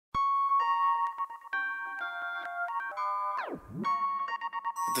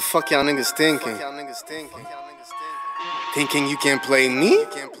What the fuck y'all niggas thinking? Thinking you can play me?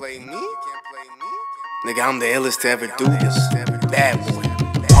 Nigga, I'm the illest to ever do this. Bad boy.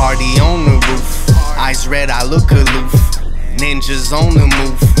 Party on the roof. Eyes red, I look aloof. Ninjas on the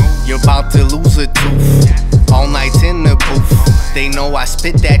move. You're about to lose a tooth. All night in the booth. They know I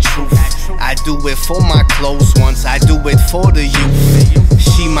spit that truth. I do it for my close ones. I do it for the youth.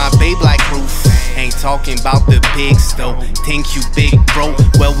 She my babe like roof. Ain't talking about the pigs though. Think you big, bro?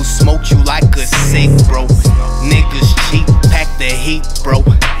 Well, we'll smoke you like a sick, bro. Niggas cheap, pack the heat, bro.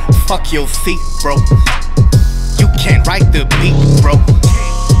 Fuck your feet, bro. You can't write the beat, bro.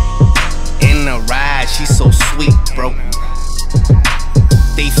 In the ride, she's so sweet, bro.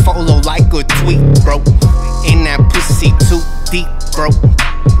 They follow like a tweet, bro. In that pussy too deep, bro.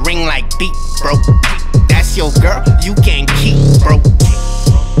 Ring like beat, bro. That's your girl, you can't keep, bro.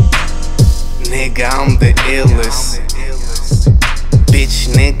 Nigga, I'm the illest. Bitch,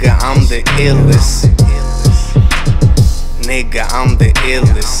 nigga, I'm the illest. Nigga, I'm the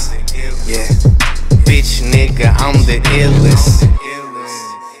illest. Yeah. Bitch, nigga, I'm the illest.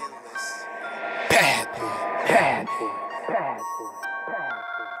 Bad boy, bad boy, bad boy,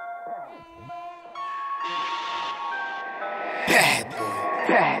 bad boy,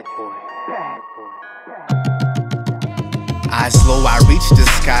 bad boy, bad boy. Eyes low, I reach the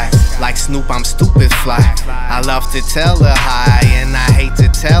sky. Like Snoop, I'm stupid fly. I love to tell her hi, and I hate to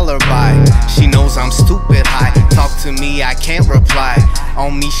tell her bye. She knows I'm stupid high. Talk to me, I can't reply.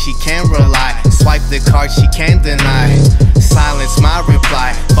 On me, she can't rely. Swipe the card, she can't deny. Silence my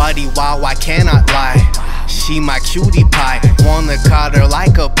reply. Buddy, wow, I cannot lie. She my cutie pie. Wanna cut her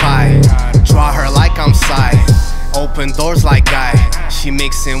like a pie. Draw her like I'm Psy. Open doors like guy. She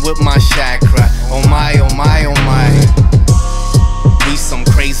mixing with my chakra. Oh my, oh my, oh my. We some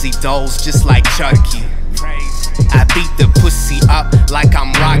crazy dolls just like Chucky. I beat the pussy up like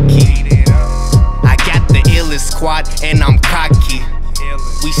I'm Rocky. I got the illest squad and I'm cocky.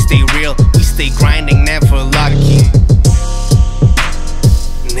 We stay real, we stay grinding, never lucky.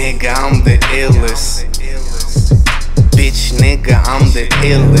 Nigga, I'm the illest. Bitch, nigga, I'm the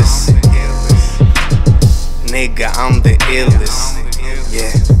illest. Nigga, I'm the illest.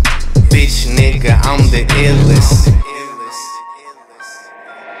 Yeah. Bitch, nigga, I'm the illest.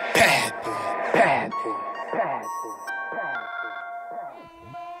 Bad boy, bad boy, bad boy,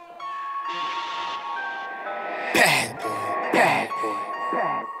 bad boy, bad boy,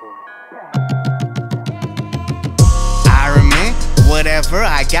 bad boy. Iron Man, whatever,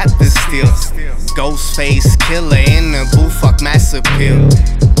 I got the steel. Ghostface killer in the booth, fuck mass appeal.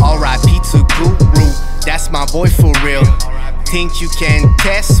 R.I.P. to Guru, that's my boy for real. Think you can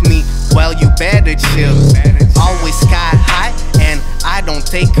test me? Well, you better chill. Always sky high, and I don't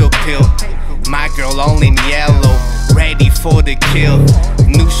take a pill. My girl all in yellow, ready for the kill.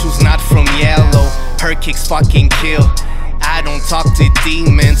 New shoes not from yellow, her kicks fucking kill. I don't talk to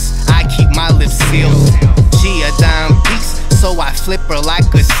demons, I keep my lips sealed. She a dime piece, so I flip her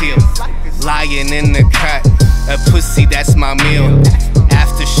like a seal. Lying in the cut, a pussy that's my meal.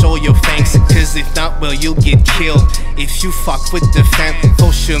 After show your thanks, cause if not, well, you'll get killed. If you fuck with the fam,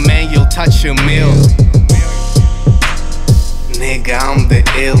 post your man, you'll touch your meal. Nigga, I'm the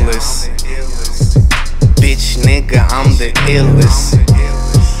illest. Bitch, nigga, I'm the illest.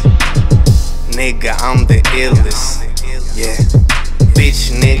 Nigga, I'm the illest. Yeah.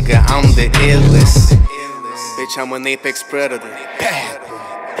 Bitch, nigga, I'm the illest. Bitch, I'm an apex predator. Bad boy.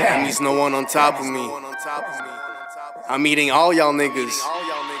 That means no one on top of me. I'm eating all y'all niggas.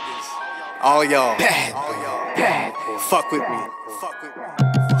 All y'all. Bad boy. Bad boy. Fuck with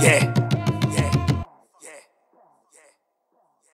me. Yeah.